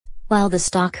while the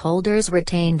stockholders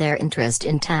retained their interest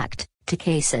intact, to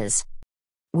cases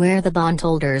where the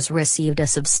bondholders received a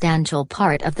substantial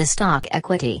part of the stock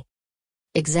equity.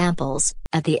 Examples: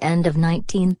 at the end of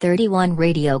 1931,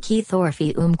 Radio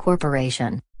Keithorfium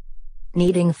Corporation,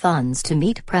 needing funds to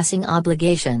meet pressing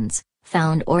obligations,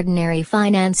 found ordinary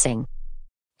financing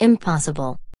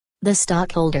impossible. The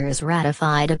stockholders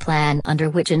ratified a plan under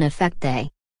which in effect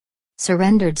they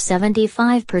surrendered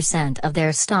 75% of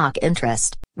their stock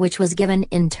interest, which was given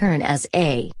in turn as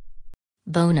a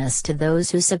bonus to those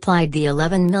who supplied the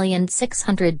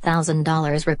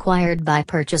 $11,600,000 required by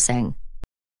purchasing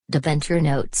debenture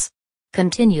notes.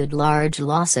 Continued large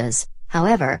losses,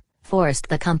 however, forced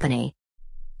the company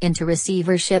into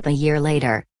receivership a year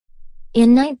later.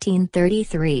 In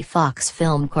 1933, Fox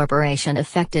Film Corporation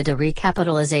effected a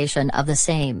recapitalization of the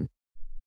same